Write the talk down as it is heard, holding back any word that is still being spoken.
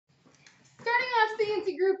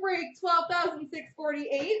Fancy Group Break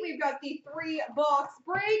 12,648. We've got the 3-box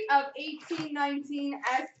break of 1819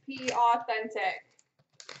 SP Authentic.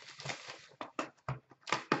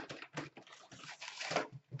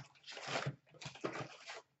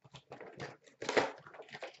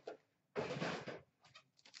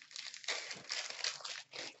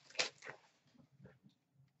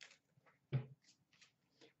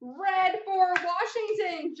 Red for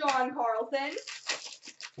Washington, John Carlson.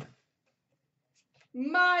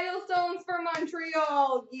 Milestones for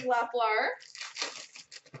Montreal, Guy Lafleur.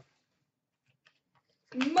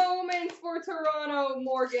 Moments for Toronto,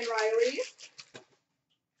 Morgan Riley.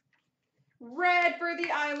 Red for the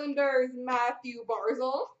Islanders, Matthew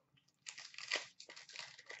Barzal.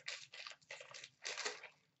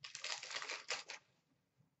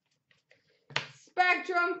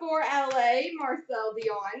 Spectrum for LA, Marcel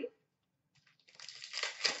Dion.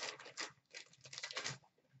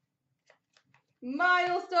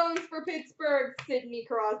 Milestones for Pittsburgh, Sidney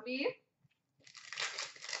Crosby.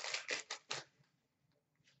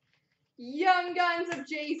 Young Guns of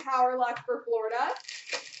Jace Howerluck for Florida.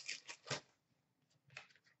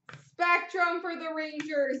 Spectrum for the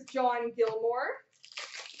Rangers, John Gilmore.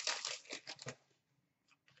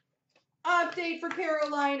 Update for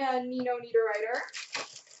Carolina, Nino Niederreiter.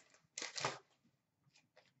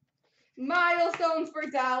 Milestones for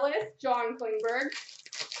Dallas, John Klingberg.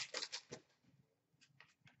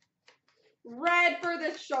 Red for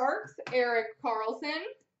the Sharks, Erik Karlsson.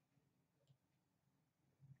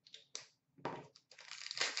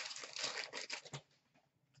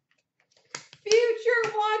 Future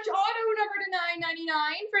Watch Auto number to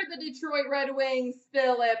 $9.99 for the Detroit Red Wings,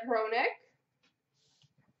 Philip Hronek.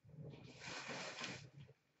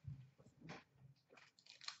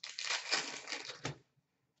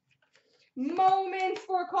 Moments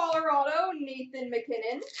for Colorado, Nathan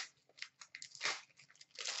MacKinnon.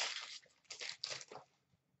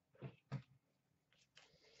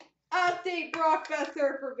 Update Brock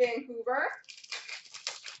Besser for Vancouver.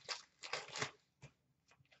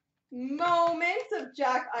 Moments of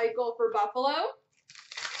Jack Eichel for Buffalo.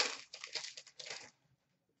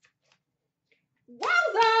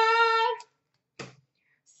 Wowza!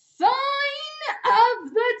 Sign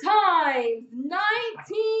of the Times,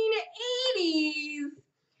 1980s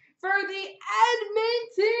for the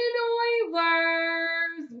Edmonton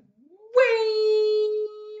Oilers,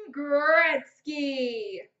 Wayne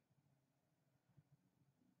Gretzky.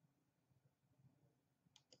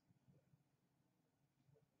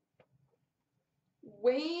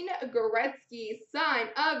 Wayne Gretzky, sign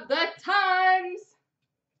of the times.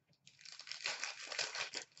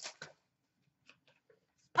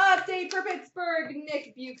 Update for Pittsburgh,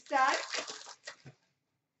 Nick Bukestad.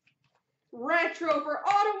 Retro for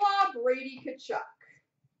Ottawa, Brady Tkachuk.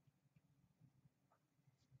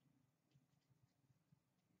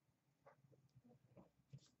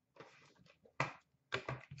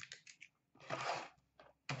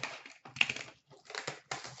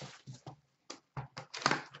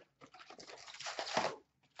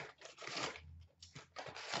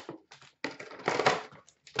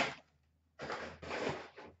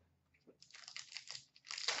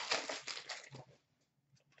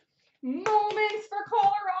 Moments for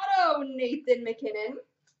Colorado, Nathan MacKinnon.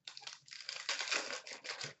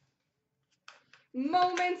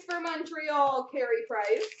 Moments for Montreal, Carey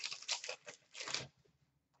Price.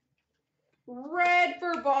 Red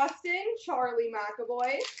for Boston, Charlie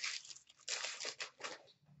McAvoy.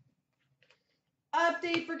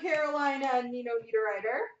 Update for Carolina, Nino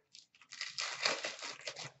Niederreiter.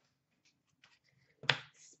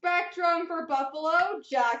 Spectrum for Buffalo,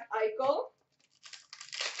 Jack Eichel.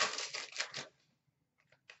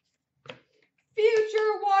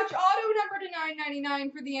 Future Watch Auto number to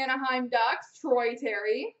 $9.99 for the Anaheim Ducks, Troy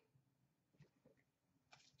Terry.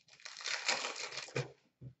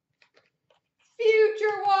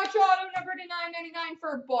 Future Watch Auto number to $9.99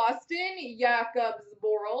 for Boston, Jakob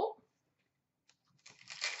Zboril.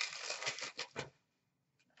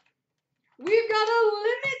 We've got a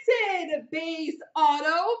limited base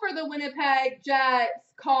auto for the Winnipeg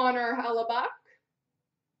Jets, Connor Hellebuyck.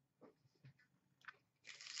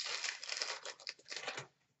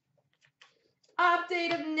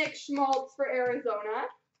 Update of Nick Schmaltz for Arizona.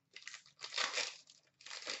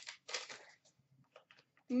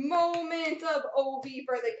 Moment of Ovi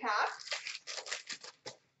for the Caps.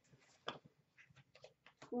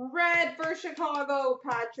 Red for Chicago,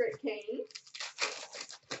 Patrick Kane.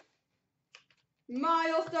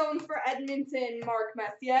 Milestones for Edmonton, Mark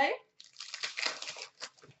Messier.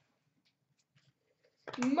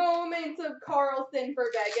 Moments of Carlson for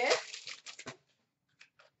Vegas.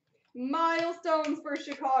 Milestones for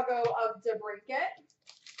Chicago of DeBrincat.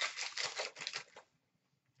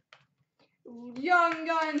 Young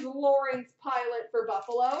Guns Lawrence Pilot for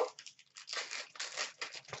Buffalo.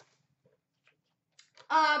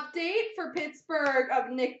 Update for Pittsburgh of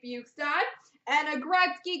Nick Bukestad. And a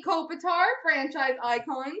Gretzky Kopitar franchise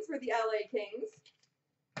icons for the LA Kings.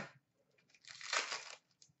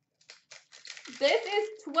 This is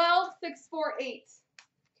 12648.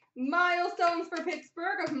 Milestones for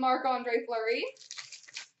Pittsburgh of Marc-Andre Fleury.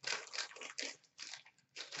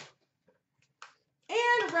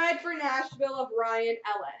 And red for Nashville of Ryan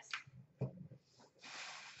Ellis.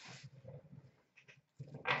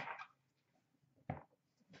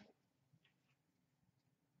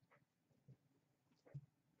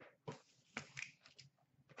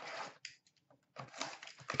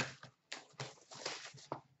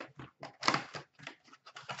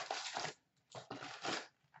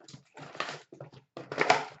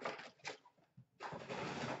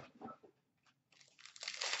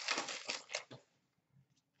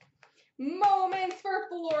 Moments for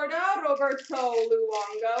Florida, Roberto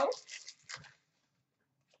Luongo.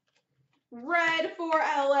 Red for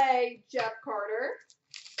LA, Jeff Carter.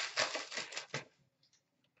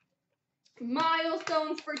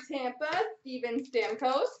 Milestones for Tampa, Steven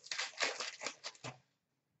Stamkos.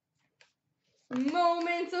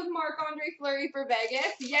 Moments of Marc-Andre Fleury for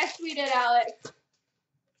Vegas. Yes, we did, Alex.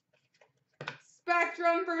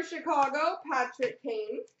 Spectrum for Chicago, Patrick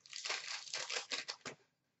Kane.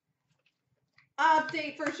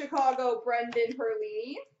 Update for Chicago, Brendan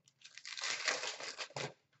Perlini.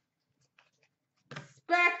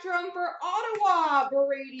 Spectrum for Ottawa,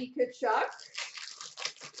 Brady Tkachuk.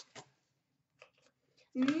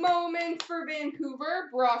 Moments for Vancouver,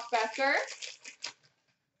 Brock Besser.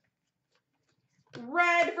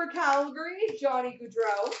 Red for Calgary, Johnny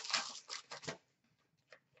Gaudreau.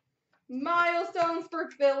 Milestones for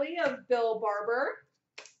Philly of Bill Barber.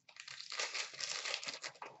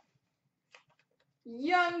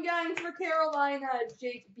 Young Guns for Carolina,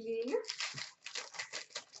 Jake Bean.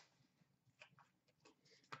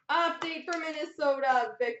 Update for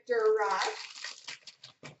Minnesota, Victor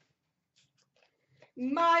Rask.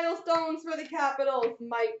 Milestones for the Capitals,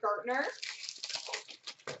 Mike Gartner.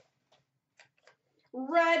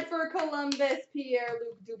 Red for Columbus,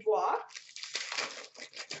 Pierre-Luc Dubois.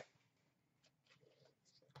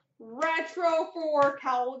 Retro for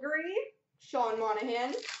Calgary, Sean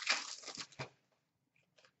Monahan.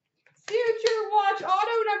 Future Watch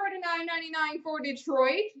Auto number to $9.99 for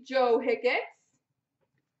Detroit, Joe Hicketts.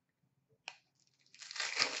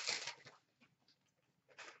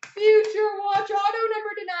 Future Watch Auto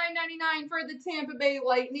number to $9.99 for the Tampa Bay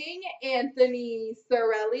Lightning, Anthony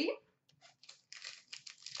Cirelli.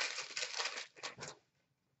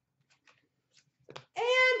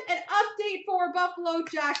 And an update for Buffalo,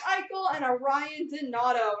 Jack Eichel, and a Ryan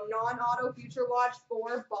Donato non-auto Future Watch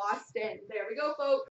for Boston. There we go, folks.